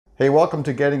Hey, welcome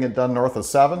to Getting It Done North of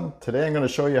 7. Today I'm going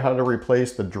to show you how to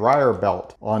replace the dryer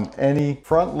belt on any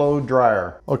front load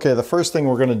dryer. Okay, the first thing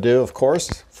we're going to do, of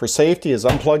course, for safety is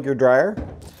unplug your dryer.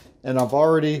 And I've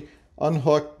already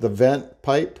unhooked the vent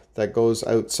pipe that goes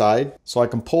outside so I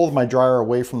can pull my dryer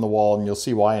away from the wall, and you'll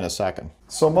see why in a second.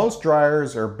 So most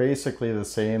dryers are basically the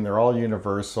same. They're all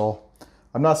universal.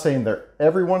 I'm not saying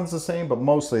everyone's the same, but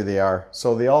mostly they are.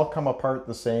 So they all come apart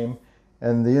the same,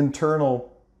 and the internal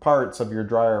parts of your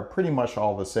dryer are pretty much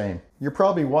all the same. You're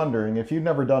probably wondering, if you've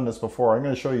never done this before, I'm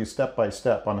going to show you step by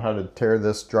step on how to tear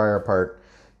this dryer apart.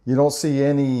 You don't see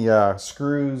any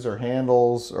screws or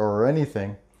handles or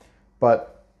anything,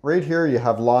 but right here you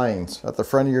have lines at the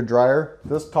front of your dryer.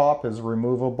 This top is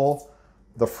removable,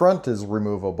 the front is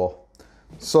removable.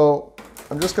 So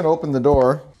I'm just going to open the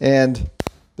door, and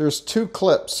there's two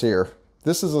clips here.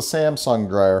 This is a Samsung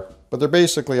dryer, but they're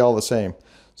basically all the same.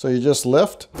 So you just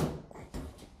lift,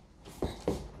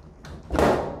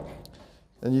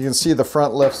 and you can see the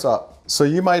front lifts up. So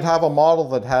you might have a model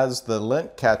that has the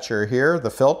lint catcher here, the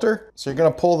filter. So you're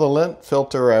going to pull the lint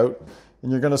filter out,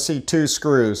 and you're going to see two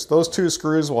screws. Those two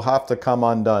screws will have to come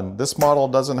undone. This model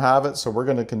doesn't have it, so we're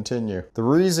going to continue. The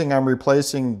reason I'm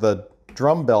replacing the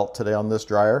drum belt today on this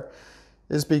dryer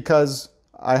is because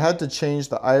I had to change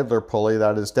the idler pulley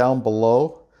that is down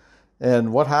below.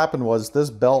 And what happened was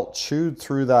this belt chewed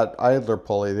through that idler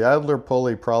pulley. The idler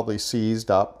pulley probably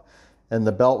seized up, and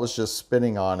the belt was just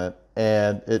spinning on it,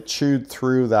 and it chewed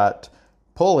through that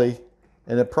pulley,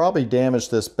 and it probably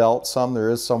damaged this belt some. There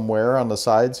is some wear on the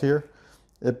sides here.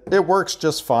 It works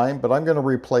just fine, but I'm going to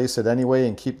replace it anyway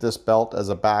and keep this belt as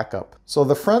a backup. So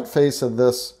the front face of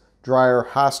this dryer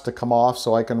has to come off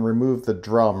so I can remove the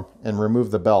drum and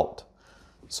remove the belt.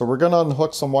 So we're going to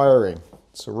unhook some wiring.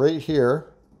 So right here,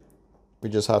 we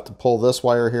just have to pull this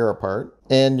wire here apart.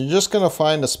 And you're just going to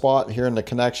find a spot here in the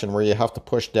connection where you have to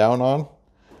push down on,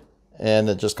 and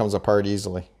it just comes apart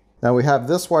easily. Now we have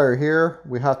this wire here.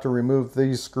 We have to remove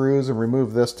these screws and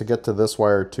remove this to get to this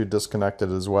wire to disconnect it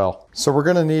as well. So we're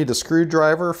going to need a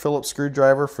screwdriver, Phillips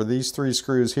screwdriver for these three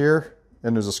screws here,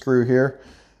 and there's a screw here.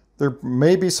 There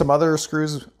may be some other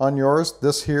screws on yours.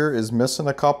 This here is missing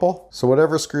a couple. So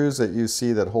whatever screws that you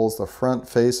see that holds the front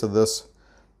face of this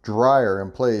dryer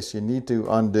in place, you need to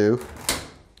undo.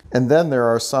 And then there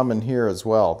are some in here as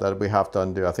well that we have to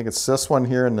undo. I think it's this one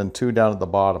here and then two down at the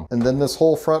bottom. And then this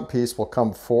whole front piece will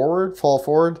come forward, fall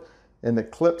forward, and it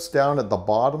clips down at the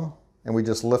bottom, and we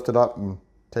just lift it up and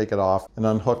take it off and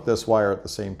unhook this wire at the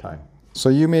same time. So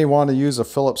you may want to use a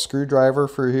Phillips screwdriver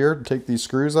for here to take these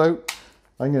screws out.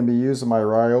 I'm going to be using my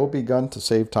Ryobi gun to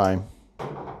save time.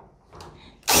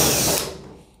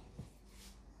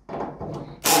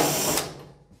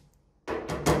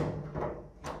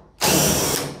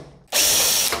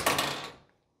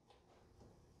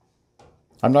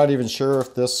 I'm not even sure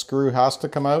if this screw has to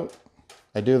come out.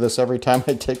 I do this every time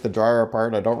I take the dryer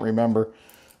apart. I don't remember.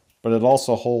 But it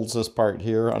also holds this part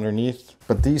here underneath.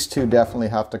 But these two definitely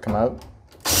have to come out.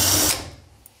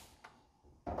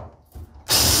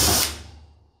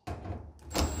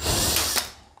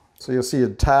 So you'll see a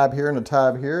tab here and a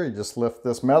tab here. You just lift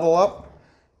this metal up,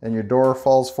 and your door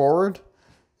falls forward,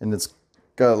 and it's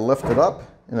got to lift it up,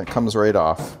 and it comes right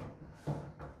off.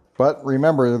 But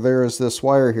remember, there is this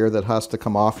wire here that has to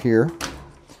come off here,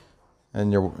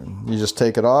 and you just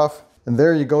take it off, and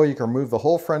there you go. You can remove the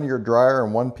whole front of your dryer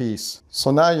in one piece.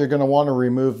 So now you're going to want to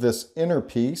remove this inner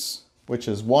piece, which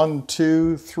is 1,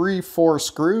 2, 3, 4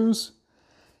 screws,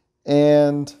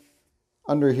 and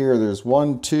under here there's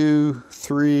 1, 2,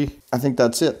 3, I think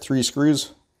that's it, 3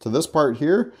 screws to this part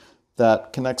here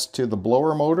that connects to the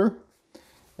blower motor,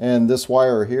 and this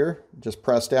wire here. Just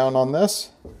press down on this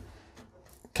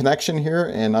connection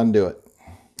here and undo it.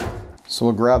 So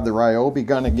we'll grab the Ryobi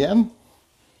gun again.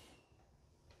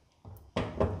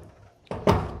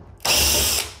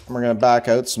 We're going to back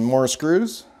out some more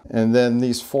screws, and then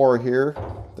these 4 here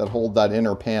that hold that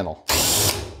inner panel.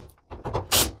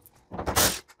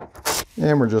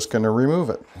 And we're just going to remove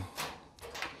it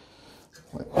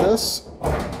like this.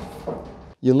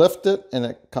 You lift it and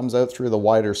it comes out through the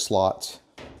wider slots.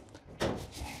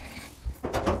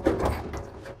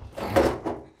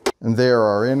 And there,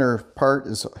 our inner part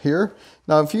is here.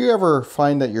 Now, if you ever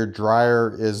find that your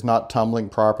dryer is not tumbling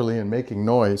properly and making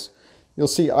noise, you'll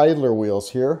see idler wheels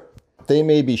here. They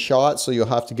may be shot, so you'll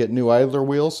have to get new idler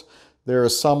wheels. There are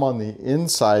some on the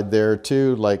inside there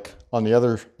too, like on the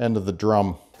other end of the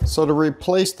drum. So to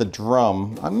replace the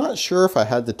drum, I'm not sure if I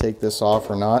had to take this off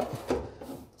or not.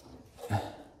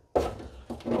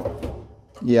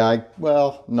 Yeah,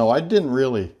 well, no, I didn't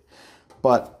really.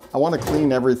 But I want to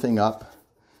clean everything up.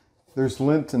 There's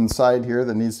lint inside here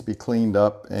that needs to be cleaned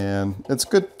up, and it's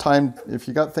good time, if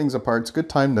you got things apart, it's a good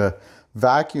time to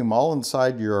vacuum all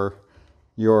inside your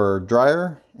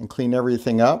dryer and clean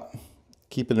everything up,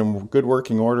 keep it in good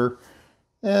working order,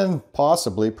 and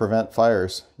possibly prevent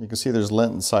fires. You can see there's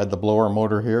lint inside the blower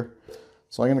motor here.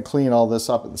 So I'm going to clean all this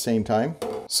up at the same time.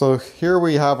 So here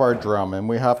we have our drum, and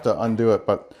we have to undo it,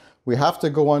 but we have to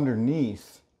go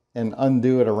underneath and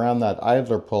undo it around that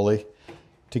idler pulley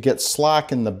to get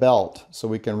slack in the belt so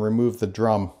we can remove the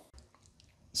drum.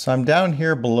 So I'm down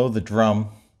here below the drum,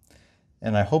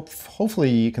 and hopefully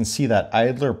you can see that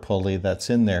idler pulley that's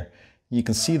in there. You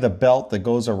can see the belt that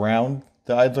goes around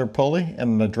the idler pulley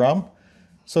and the drum.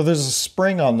 So there's a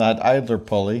spring on that idler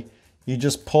pulley. You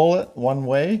just pull it one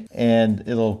way and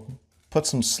it'll put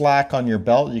some slack on your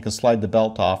belt. You can slide the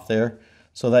belt off there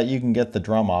so that you can get the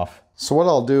drum off. So what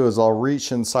I'll do is I'll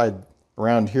reach inside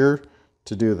around here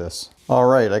to do this. All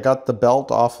right, I got the belt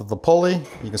off of the pulley.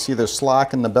 You can see there's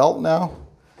slack in the belt now,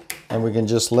 and we can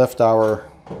just lift our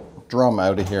drum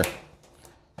out of here.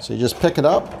 So you just pick it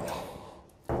up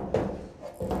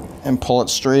and pull it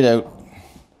straight out.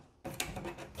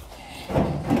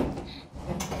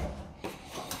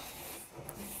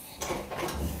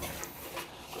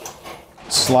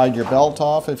 Slide your belt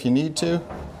off if you need to.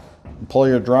 Pull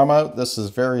your drum out. This is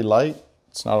very light.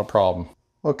 It's not a problem.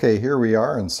 Okay, here we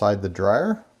are inside the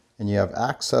dryer, and you have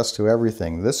access to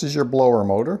everything. This is your blower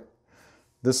motor.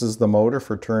 This is the motor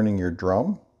for turning your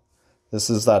drum. This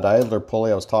is that idler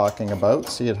pulley I was talking about.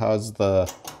 See, it has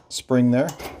the spring there.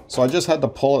 So I just had to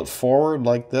pull it forward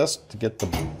like this to get the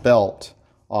belt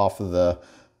off of the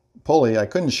pulley. I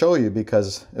couldn't show you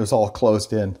because it was all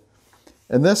closed in.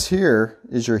 And this here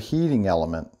is your heating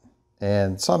element.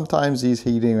 And sometimes these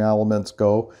heating elements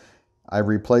go. I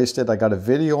replaced it. I got a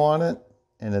video on it,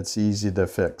 and it's easy to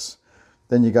fix.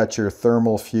 Then you got your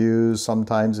thermal fuse.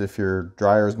 Sometimes if your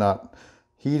dryer is not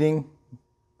heating,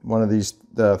 one of these,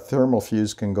 the thermal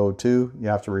fuse can go too. You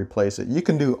have to replace it. You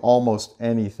can do almost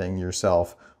anything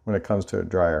yourself when it comes to a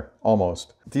dryer,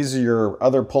 almost. These are your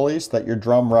other pulleys that your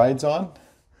drum rides on.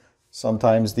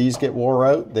 Sometimes these get wore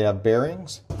out. They have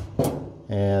bearings,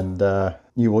 and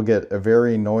you will get a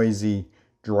very noisy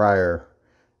dryer,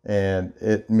 and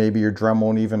maybe your drum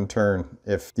won't even turn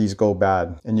if these go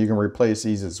bad. And you can replace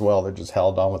these as well. They're just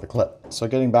held on with a clip. So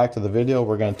getting back to the video,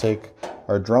 we're going to take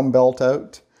our drum belt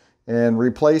out and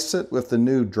replace it with the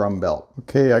new drum belt.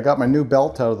 Okay, I got my new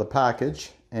belt out of the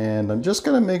package, and I'm just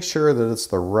going to make sure that it's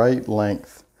the right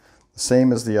length, the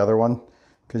same as the other one,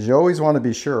 because you always want to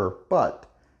be sure, but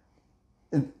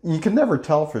you can never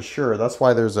tell for sure. That's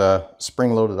why there's a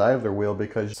spring-loaded idler wheel,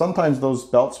 because sometimes those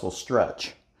belts will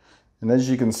stretch. And as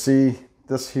you can see,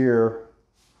 this here,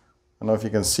 I don't know if you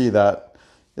can see that,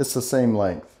 it's the same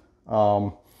length.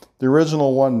 The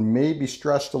original one may be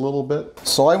stretched a little bit.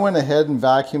 So I went ahead and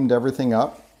vacuumed everything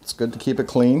up. It's good to keep it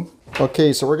clean.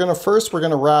 Okay, so we're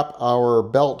gonna wrap our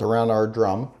belt around our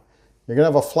drum. You're gonna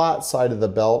have a flat side of the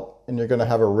belt, and you're gonna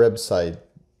have a rib side.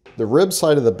 The rib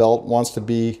side of the belt wants to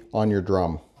be on your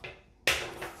drum.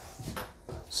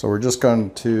 So we're just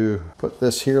going to put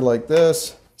this here like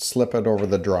this, slip it over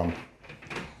the drum.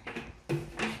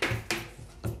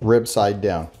 Rib side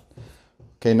down.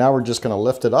 Okay, now we're just going to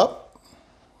lift it up,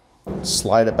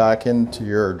 slide it back into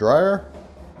your dryer,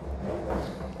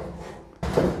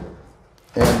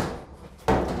 and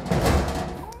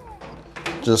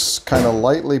just kind of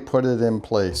lightly put it in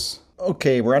place.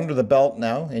 Okay, we're under the belt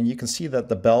now, and you can see that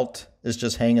the belt is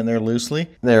just hanging there loosely.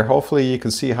 There, hopefully you can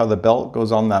see how the belt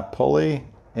goes on that pulley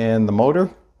and the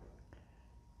motor.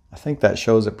 I think that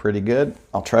shows it pretty good.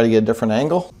 I'll try to get a different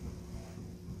angle.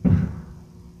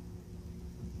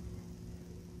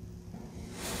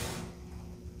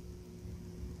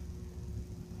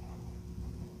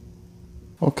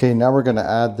 Okay, now we're going to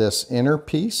add this inner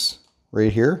piece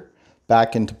right here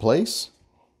back into place.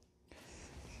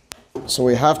 So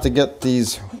we have to get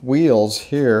these wheels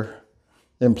here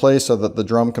in place so that the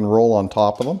drum can roll on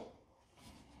top of them.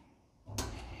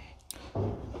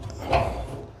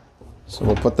 So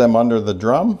we'll put them under the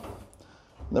drum.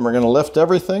 Then we're going to lift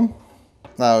everything.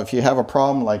 Now, if you have a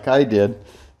problem like I did,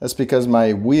 that's because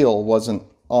my wheel wasn't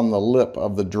on the lip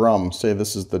of the drum. Say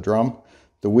this is the drum.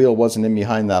 The wheel wasn't in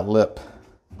behind that lip.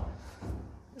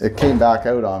 It came back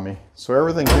out on me. So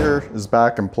everything here is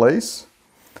back in place,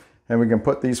 and we can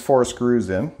put these 4 screws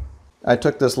in. I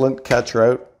took this lint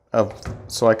catcher out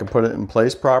so I could put it in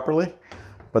place properly.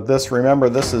 But this, remember,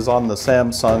 this is on the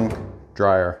Samsung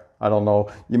dryer. I don't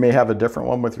know, you may have a different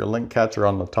one with your lint catcher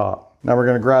on the top. Now we're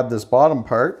going to grab this bottom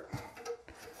part,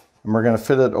 and we're going to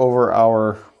fit it over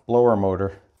our blower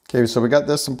motor. Okay, so we got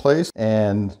this in place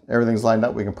and everything's lined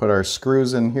up. We can put our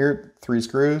screws in here, 3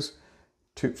 screws,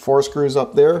 4 screws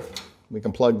up there. We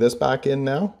can plug this back in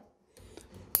now.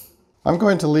 I'm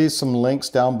going to leave some links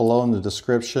down below in the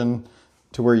description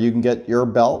to where you can get your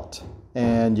belt,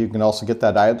 and you can also get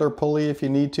that idler pulley if you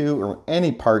need to, or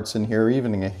any parts in here,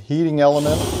 even a heating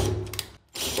element.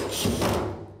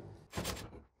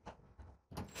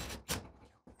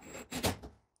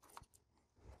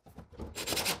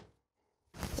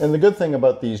 And the good thing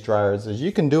about these dryers is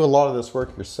you can do a lot of this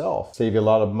work yourself. Save you a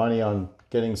lot of money on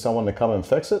getting someone to come and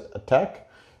fix it, a tech.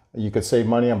 You could save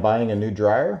money on buying a new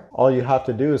dryer. All you have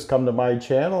to do is come to my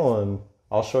channel and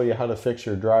I'll show you how to fix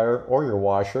your dryer or your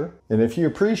washer. And if you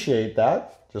appreciate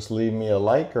that, just leave me a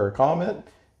like or a comment.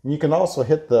 You can also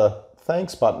hit the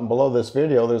thanks button below this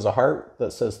video. There's a heart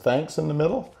that says thanks in the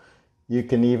middle. You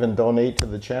can even donate to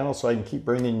the channel so I can keep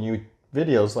bringing you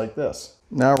videos like this.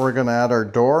 Now we're going to add our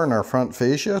door and our front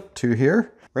fascia to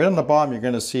here. Right on the bottom you're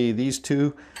going to see these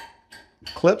 2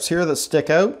 clips here that stick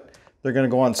out. They're going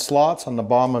to go on slots on the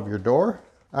bottom of your door.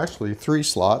 Actually 3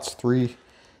 slots, 3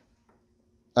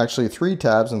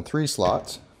 tabs and 3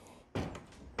 slots.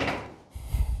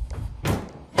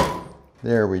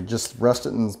 There, we just rest it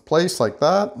in place like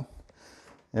that.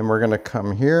 And we're going to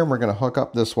come here and we're going to hook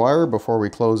up this wire before we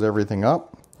close everything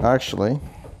up. Actually,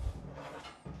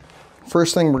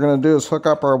 first thing we're going to do is hook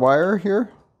up our wire here.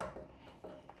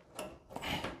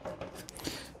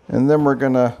 And then we're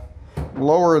going to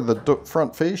lower the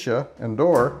front fascia and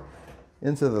door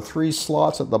into the 3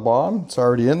 slots at the bottom. It's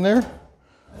already in there.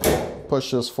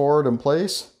 Push this forward in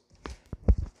place.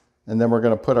 And then we're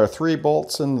going to put our 3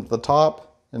 bolts in at the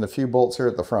top and a few bolts here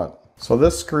at the front. So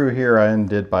this screw here I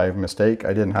undid by mistake. I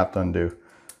didn't have to undo.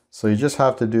 So you just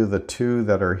have to do the 2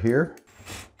 that are here.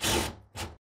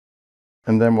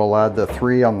 And then we'll add the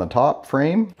 3 on the top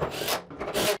frame.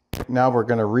 Now we're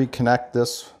going to reconnect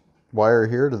this wire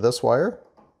here to this wire.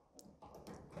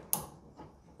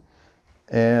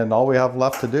 And all we have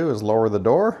left to do is lower the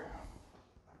door.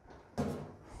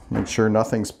 Make sure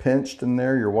nothing's pinched in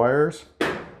there, your wires.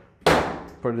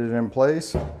 Put it in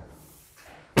place.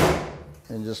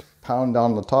 And just pound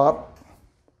down the top.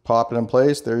 Pop it in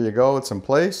place. There you go, it's in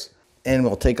place. And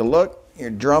we'll take a look. Your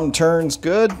drum turns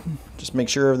good. Just make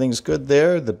sure everything's good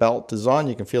there. The belt is on.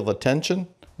 You can feel the tension.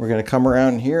 We're going to come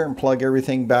around here and plug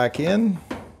everything back in.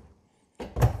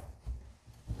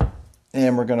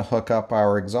 And we're going to hook up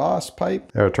our exhaust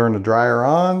pipe. Now turn the dryer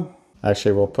on.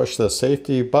 Actually, we'll push the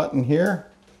safety button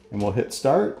here and we'll hit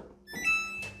start.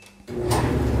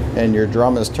 And your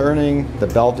drum is turning. The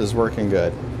belt is working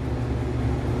good.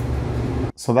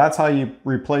 So that's how you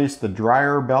replace the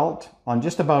dryer belt on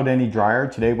just about any dryer.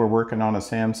 Today we're working on a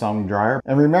Samsung dryer.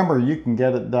 And remember, you can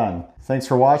get it done. Thanks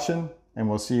for watching, and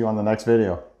we'll see you on the next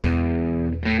video.